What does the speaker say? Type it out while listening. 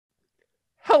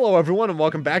Hello everyone and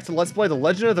welcome back to Let's Play The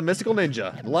Legend of the Mystical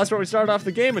Ninja. The last part we started off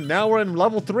the game and now we're in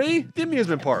level 3, the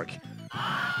Amusement Park.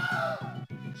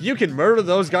 You can murder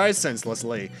those guys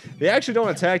senselessly. They actually don't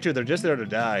attack you, they're just there to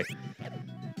die.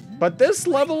 But this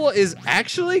level is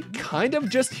actually kind of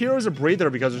just here as a breather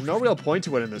because there's no real point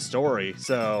to it in the story,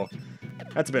 so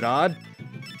that's a bit odd.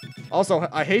 Also,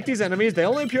 I hate these enemies. They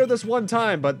only appear this one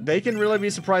time, but they can really be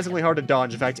surprisingly hard to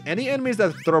dodge. In fact, any enemies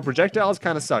that throw projectiles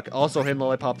kind of suck. Also, hidden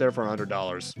lollipop there for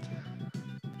 $100.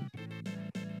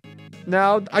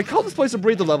 Now, I call this place a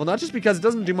breather level, not just because it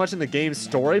doesn't do much in the game's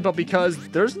story, but because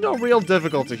there's no real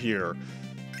difficulty here.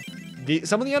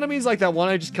 Some of the enemies, like that one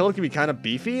I just killed, can be kind of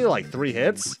beefy, like 3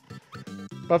 hits.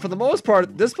 But for the most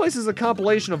part, this place is a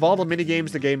compilation of all the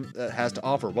minigames the game has to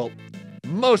offer. Well,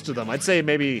 most of them. I'd say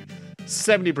maybe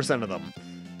 70% of them.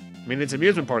 I mean, it's an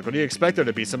amusement park. What do you expect there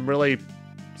to be? Some really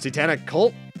satanic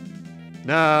cult?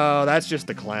 No, that's just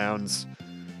the clowns.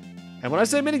 And when I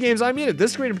say minigames, I mean it.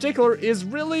 This screen in particular is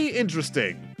really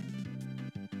interesting.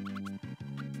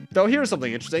 Though here's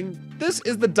something interesting. This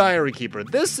is the Diary Keeper.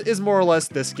 This is more or less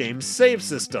this game's save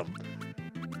system.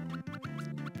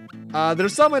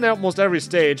 There's some in almost every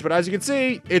stage, but as you can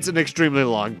see, it's an extremely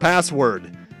long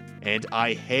password. And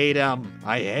I hate them.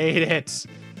 I hate it.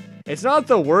 It's not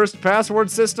the worst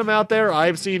password system out there.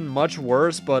 I've seen much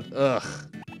worse, but ugh.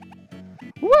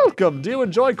 Welcome! Do you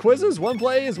enjoy quizzes? One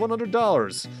play is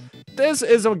 $100. This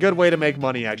is a good way to make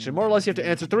money, actually. More or less, you have to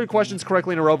answer 3 questions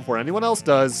correctly in a row before anyone else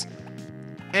does.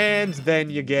 And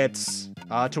then you get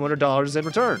 $200 in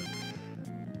return.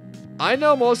 I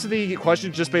know most of the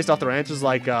questions just based off their answers,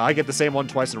 like I get the same one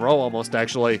twice in a row almost,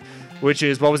 actually. Which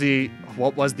is, what was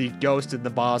the ghost in the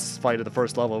boss fight of the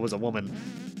first level? It was a woman.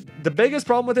 The biggest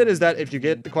problem with it is that if you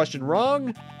get the question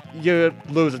wrong, you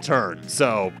lose a turn.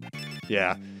 So,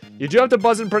 yeah. You do have to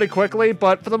buzz in pretty quickly,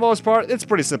 but for the most part, it's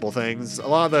pretty simple things. A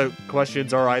lot of the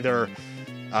questions are either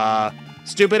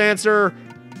stupid answer,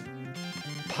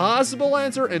 possible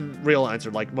answer, and real answer,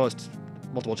 like most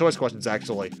multiple choice questions,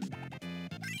 actually.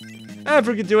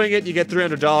 After doing it, you get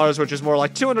 $300, which is more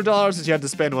like $200 since you had to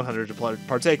spend $100 to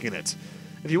partake in it.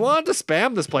 If you wanted to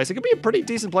spam this place, it could be a pretty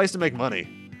decent place to make money.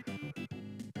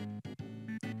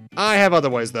 I have other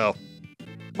ways, though.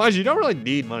 Mind you don't really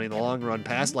need money in the long run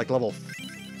past, like, level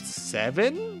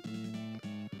 7?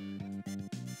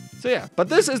 So yeah, but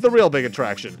this is the real big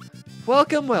attraction.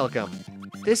 Welcome, welcome.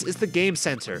 This is the game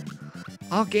center.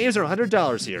 All games are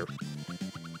 $100 here.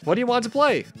 What do you want to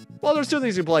play? Well, there's 2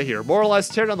 things you can play here. More or less,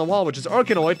 Tear Down the Wall, which is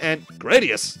Arkanoid, and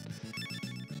Gradius.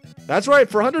 That's right,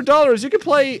 for $100, you can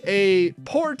play a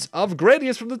port of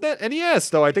Gradius from the NES,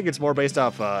 though I think it's more based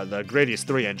off the Gradius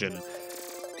 3 engine.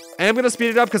 And I'm going to speed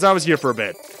it up because I was here for a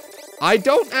bit. I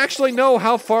don't actually know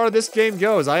how far this game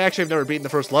goes. I actually have never beaten the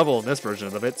first level in this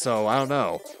version of it, so I don't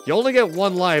know. You only get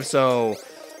 1 life, so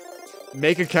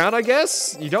make it count, I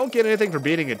guess? You don't get anything for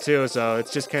beating it, too, so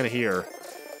it's just kind of here.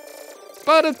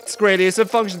 But it's Gradius. It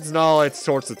functions in all its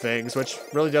sorts of things, which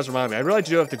really does remind me. I really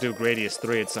do have to do Gradius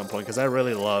 3 at some point, because I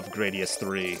really love Gradius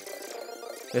 3.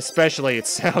 Especially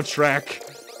its soundtrack.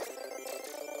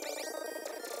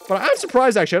 But I'm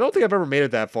surprised, actually. I don't think I've ever made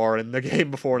it that far in the game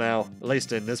before now. At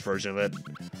least in this version of it.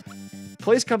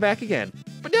 Please come back again.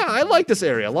 But yeah, I like this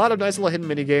area. A lot of nice little hidden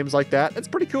mini-games like that. It's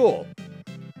pretty cool.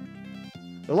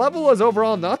 The level is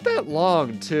overall not that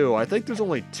long, too. I think there's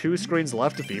only 2 screens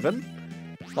left, if even.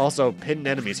 Also, hidden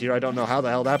enemies here. I don't know how the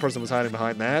hell that person was hiding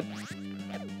behind that.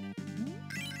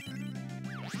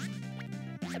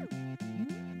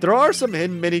 There are some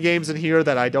hidden mini-games in here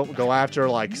that I don't go after,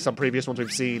 like some previous ones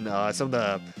we've seen. Some of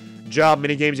the job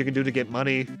mini-games you can do to get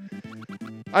money.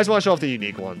 I just want to show off the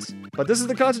unique ones. But this is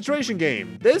the concentration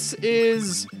game. This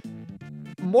is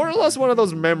more or less one of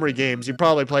those memory games you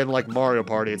probably played in like Mario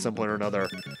Party at some point or another.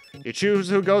 You choose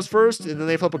who goes first, and then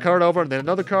they flip a card over, and then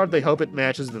another card, they hope it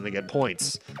matches, and then they get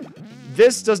points.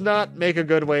 This does not make a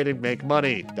good way to make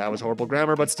money. That was horrible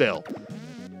grammar, but still.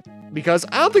 Because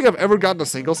I don't think I've ever gotten a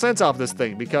single cent off this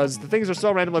thing, because the things are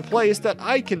so randomly placed that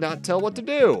I cannot tell what to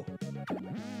do.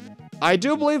 I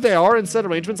do believe they are in set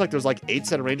arrangements, like there's like 8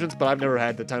 set arrangements, but I've never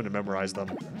had the time to memorize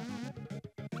them.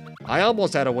 I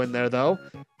almost had a win there, though.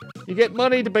 You get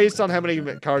money based on how many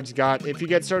cards you got. If you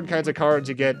get certain kinds of cards,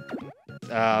 you get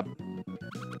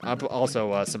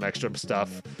also some extra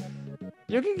stuff.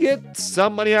 You can get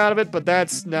some money out of it, but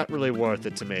that's not really worth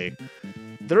it to me.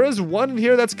 There is one in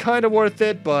here that's kind of worth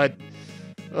it, but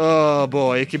oh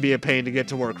boy, it can be a pain to get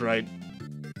to work right.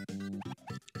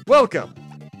 Welcome!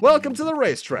 Welcome to the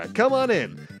racetrack. Come on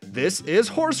in. This is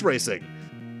horse racing.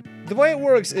 The way it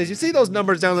works is you see those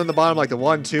numbers down on the bottom, like the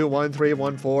 1, 2, 1, 3,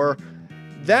 1, 4.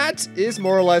 That is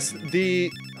more or less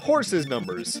the horses'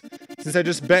 numbers. Since I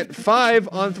just bet 5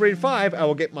 on 3 and 5, I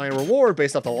will get my reward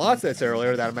based off the lots that's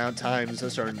earlier, that amount times a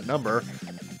certain number.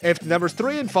 If the numbers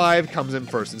 3 and 5 comes in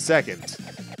first and second.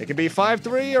 It can be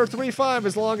 5-3 or 3-5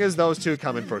 as long as those two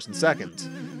come in first and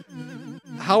second.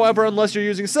 However, unless you're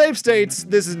using save states,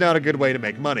 this is not a good way to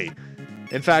make money.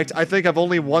 In fact, I think I've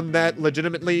only won that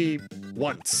legitimately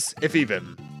once, if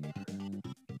even.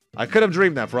 I could have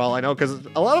dreamed that for all I know, because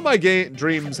a lot of my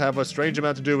dreams have a strange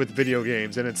amount to do with video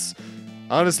games, and it's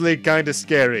honestly kind of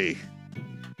scary.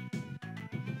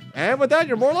 And with that,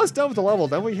 you're more or less done with the level.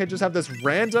 Then we just have this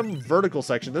random vertical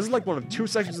section. This is like one of 2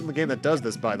 sections in the game that does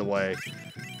this, by the way.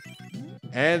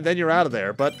 And then you're out of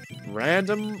there. But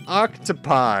random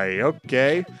octopi.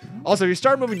 Okay. Also, if you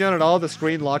start moving down at all, the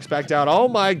screen locks back down. Oh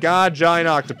my god, giant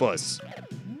octopus.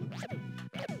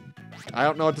 I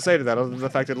don't know what to say to that, other than the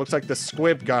fact that it looks like the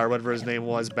Squib guy, or whatever his name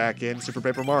was back in Super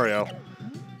Paper Mario.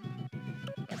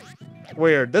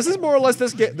 Weird. This is more or less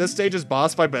this stage's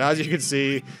boss fight, but as you can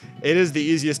see, it is the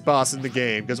easiest boss in the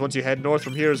game, because once you head north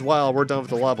from here as well, we're done with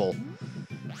the level.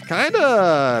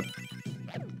 Kinda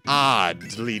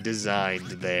oddly designed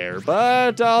there,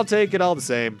 but I'll take it all the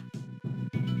same.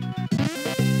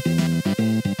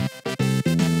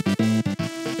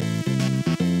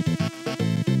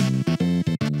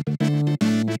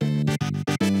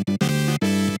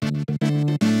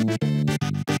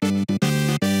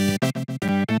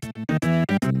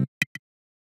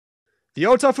 The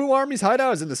Otafu Army's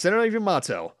hideout is in the center of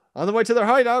Yamato. On the way to their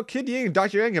hideout, Kid Ying and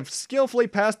Dr. Yang have skillfully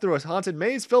passed through a haunted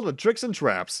maze filled with tricks and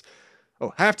traps.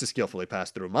 Oh, have to skillfully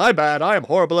pass through. My bad, I am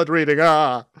horrible at reading,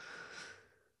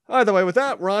 Either way, with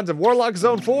that, we're on to Warlock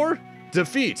Zone 4.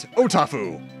 Defeat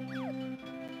Otafu.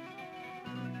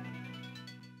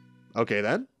 Okay,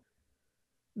 then.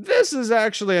 This is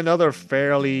actually another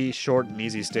fairly short and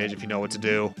easy stage if you know what to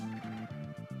do.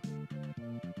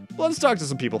 Let's talk to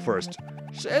some people first.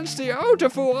 Since the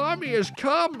Otafu army has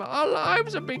come, our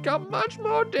lives have become much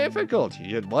more difficult.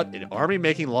 What? An army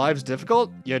making lives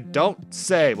difficult? You don't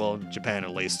say. Well, in Japan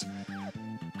at least.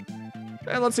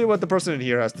 And let's see what the person in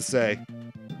here has to say.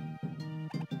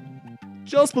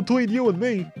 Just between you and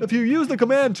me, if you use the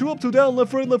command 2 up, 2 down,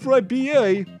 left, right,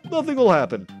 BA, nothing will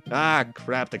happen. Ah,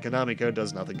 crap, the Konami code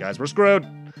does nothing, guys. We're screwed.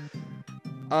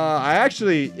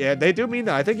 Yeah, they do mean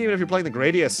that. I think even if you're playing the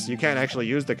Gradius, you can't actually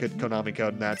use the Konami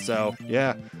code in that, so,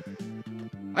 yeah.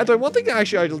 One thing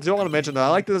actually I do want to mention that I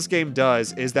like that this game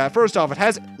does is that, first off, it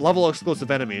has level-exclusive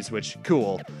enemies, which,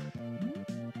 cool.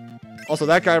 Also,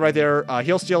 that guy right there,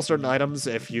 he'll steal certain items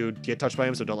if you get touched by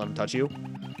him, so don't let him touch you.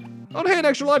 On hand,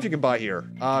 extra life you can buy here.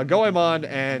 Goemon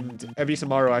and every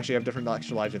Samaru actually have different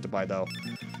extra lives you have to buy, though.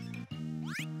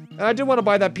 And I do want to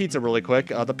buy that pizza really quick.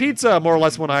 The pizza, more or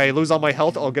less, when I lose all my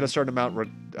health, I'll get a certain amount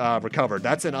recovered.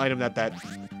 That's an item that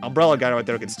umbrella guy right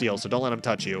there can steal, so don't let him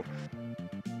touch you.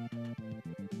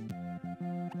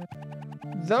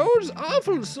 Those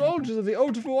awful soldiers of the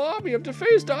Otafu army have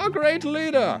defaced our great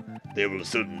leader. They will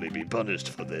certainly be punished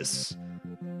for this.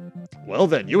 Well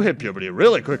then, you hit puberty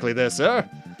really quickly there, sir.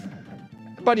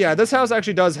 But yeah, this house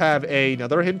actually does have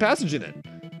another hidden passage in it.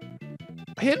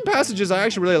 Hidden passages I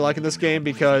actually really like in this game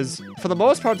because, for the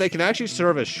most part, they can actually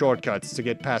serve as shortcuts to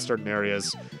get past certain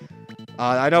areas.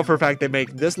 I know for a fact they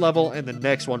make this level and the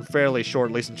next one fairly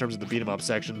short, at least in terms of the beat-em-up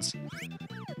sections.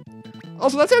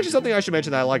 Also, that's actually something I should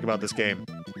mention that I like about this game.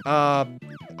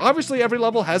 Obviously, every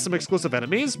level has some exclusive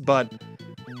enemies, but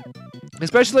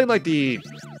especially in, like, the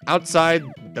outside,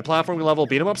 the platforming level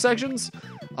beat-em-up sections,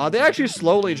 they actually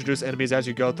slowly introduce enemies as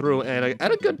you go through, and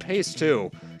at a good pace,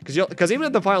 too. Because even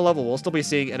at the final level, we'll still be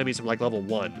seeing enemies from, like, level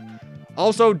 1.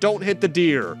 Also, don't hit the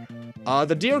deer.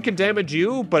 The deer can damage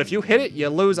you, but if you hit it, you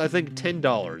lose, I think,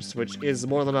 $10, which is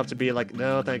more than enough to be like,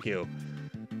 no, thank you.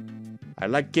 I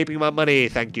like keeping my money,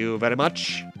 thank you very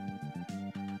much.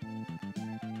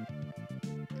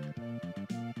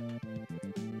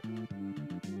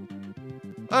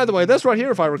 Either way, this right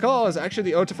here, if I recall, is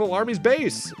actually the Otafu Army's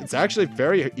base. It's actually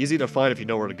very easy to find if you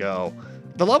know where to go.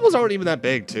 The levels aren't even that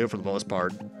big, too, for the most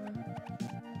part.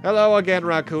 Hello again,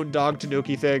 raccoon dog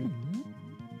tanuki thing.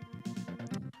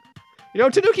 You know,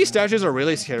 tanuki statues are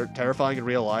really terrifying in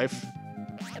real life.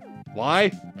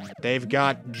 Why? They've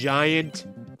got giant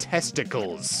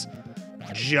testicles.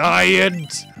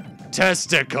 Giant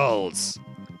testicles!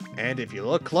 And if you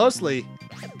look closely,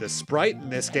 the sprite in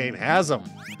this game has them.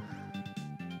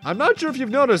 I'm not sure if you've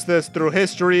noticed this through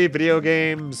history, video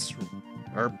games,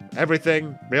 or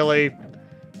everything, really.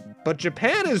 But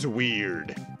Japan is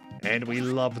weird, and we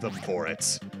love them for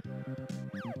it.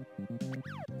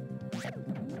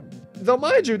 Though,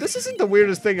 mind you, this isn't the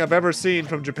weirdest thing I've ever seen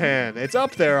from Japan. It's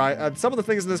up there. Some of the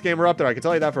things in this game are up there, I can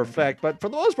tell you that for a fact, but for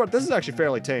the most part, this is actually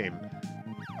fairly tame.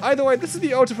 Either way, this is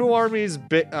the Otafu Army's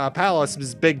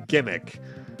Palace's big gimmick.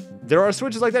 There are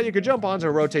switches like that you can jump on to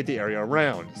rotate the area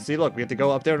around. See, look, we have to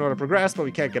go up there in order to progress, but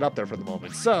we can't get up there for the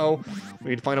moment. So, we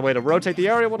need to find a way to rotate the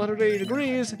area 180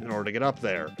 degrees in order to get up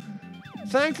there.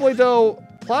 Thankfully, though,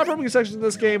 platforming sections in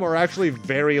this game are actually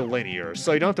very linear,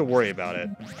 so you don't have to worry about it.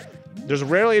 There's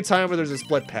rarely a time where there's a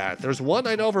split path. There's one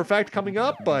I know for a fact coming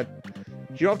up, but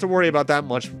you don't have to worry about that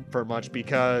much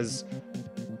because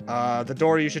the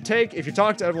door you should take, if you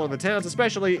talk to everyone in the towns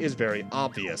especially, is very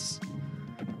obvious.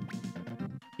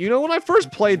 You know, when I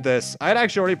first played this, I had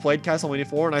actually already played Castlevania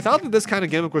 4, and I thought that this kind of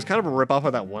gimmick was kind of a rip-off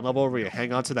of that one level where you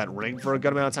hang onto that ring for a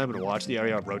good amount of time and watch the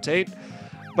area rotate.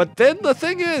 But then the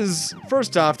thing is,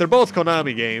 first off, they're both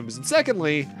Konami games, and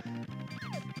secondly,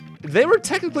 they were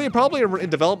technically probably in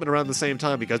development around the same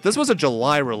time because this was a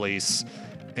July release,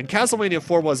 and Castlevania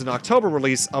 4 was an October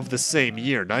release of the same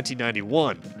year,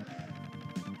 1991.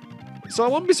 So I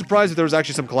wouldn't be surprised if there was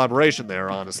actually some collaboration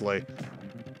there, honestly.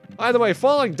 Either way,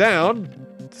 falling down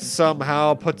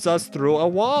somehow puts us through a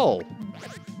wall.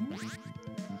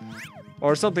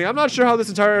 Or something. I'm not sure how this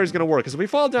entire area is going to work, because if we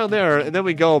fall down there and then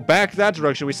we go back that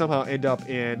direction, we somehow end up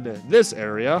in this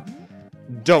area.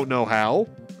 Don't know how.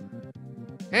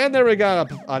 And there we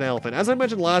got an elephant. As I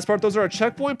mentioned last part, those are a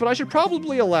checkpoint, but I should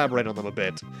probably elaborate on them a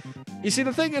bit. You see,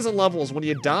 the thing is in levels, when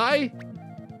you die,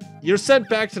 you're sent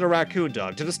back to the raccoon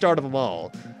dog, to the start of them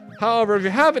all. However, if you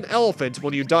have an elephant,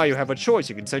 when you die, you have a choice.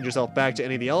 You can send yourself back to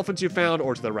any of the elephants you found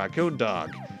or to the raccoon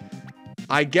dog.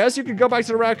 I guess you could go back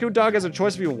to the raccoon dog as a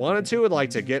choice if you wanted to, and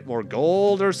like to get more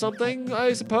gold or something,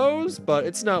 I suppose, but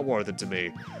it's not worth it to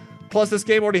me. Plus, this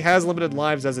game already has limited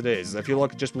lives as it is. If you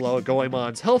look just below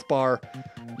Goemon's health bar,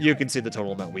 you can see the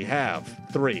total amount we have.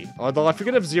 3. Although I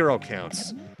forget if 0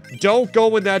 counts. Don't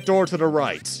go in that door to the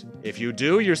right. If you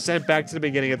do, you're sent back to the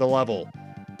beginning of the level.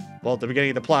 Well, at the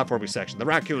beginning of the platforming section, the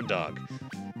raccoon dog.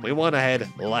 We want to head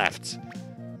left.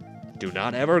 Do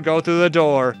not ever go through the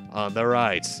door on the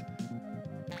right.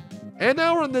 And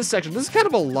now we're in this section. This is kind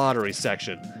of a lottery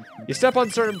section. You step on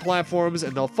certain platforms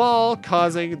and they'll fall,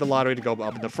 causing the lottery to go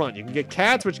up in the front. You can get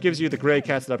cats, which gives you the gray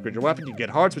cats that upgrade your weapon. You can get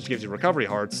hearts, which gives you recovery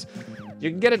hearts. You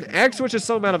can get an X, which is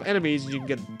some amount of enemies.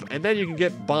 And then you can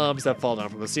get bombs that fall down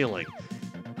from the ceiling.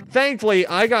 Thankfully,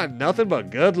 I got nothing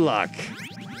but good luck.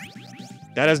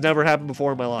 That has never happened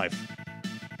before in my life.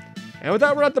 And with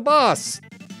that, we're at the boss.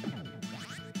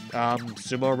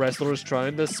 Sumo wrestlers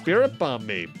trying to spirit bomb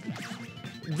me.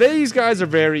 These guys are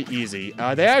very easy.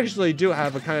 They actually do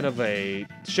have a kind of a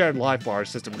shared life bar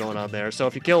system going on there. So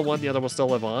if you kill one, the other will still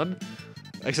live on.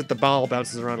 Except the ball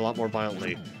bounces around a lot more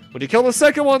violently. When you kill the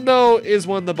second one, though, is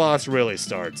when the boss really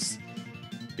starts.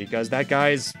 Because that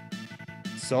guy's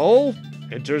soul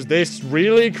enters this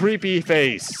really creepy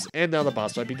face. And now the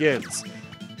boss fight begins.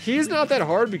 He's not that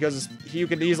hard because you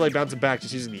can easily bounce him back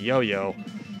just using the yo-yo.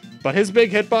 But his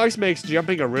big hitbox makes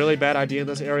jumping a really bad idea in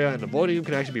this area, and avoiding him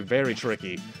can actually be very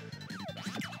tricky.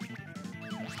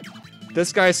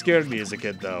 This guy scared me as a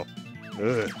kid, though.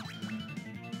 Ugh.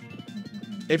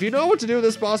 If you know what to do,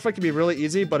 this boss fight can be really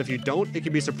easy, but if you don't, it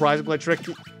can be surprisingly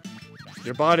tricky.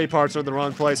 Your body parts are in the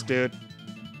wrong place, dude.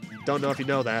 Don't know if you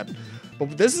know that.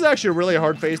 But this is actually a really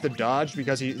hard phase to dodge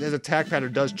because his attack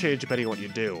pattern does change depending on what you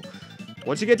do.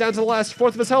 Once you get down to the last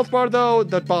fourth of his health bar, though,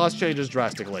 the boss changes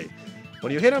drastically.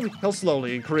 When you hit him, he'll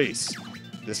slowly increase.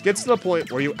 This gets to the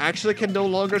point where you actually can no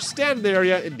longer stand in the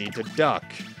area and need to duck.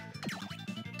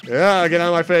 Yeah, get out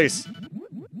of my face.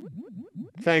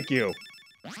 Thank you.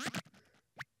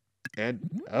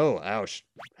 And, oh, ouch.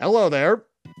 Hello there.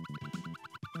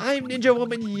 I'm Ninja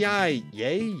Woman Yai.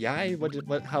 Yay? Yai?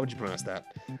 How would you pronounce that?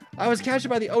 I was captured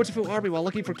by the Otafu army while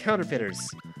looking for counterfeiters.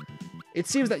 It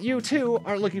seems that you, too,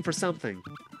 are looking for something.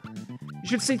 You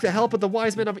should seek the help of the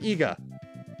wise men of Iga.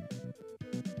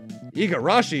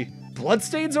 Igarashi?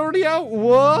 Bloodstain's already out?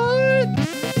 What?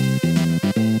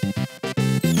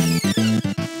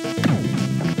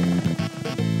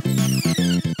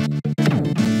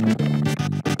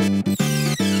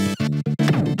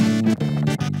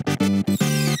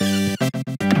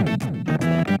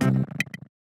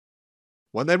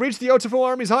 When they reached the Otafu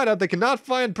army's hideout, they could not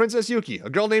find Princess Yuki. A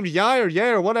girl named Yai or Ye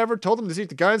or whatever told them to seek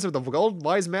the guidance of the old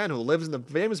wise man who lives in the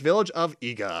famous village of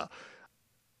Iga.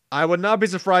 I would not be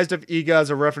surprised if Iga is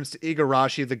a reference to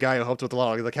Igarashi, the guy who helped with a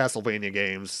lot of the Castlevania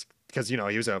games. Because, you know,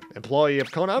 he was an employee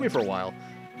of Konami for a while.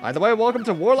 Either way, welcome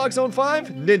to Warlock Zone 5,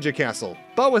 Ninja Castle.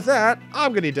 But with that,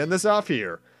 I'm going to end this off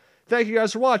here. Thank you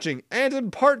guys for watching, and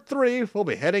in part 3, we'll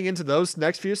be heading into those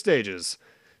next few stages.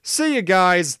 See you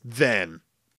guys then.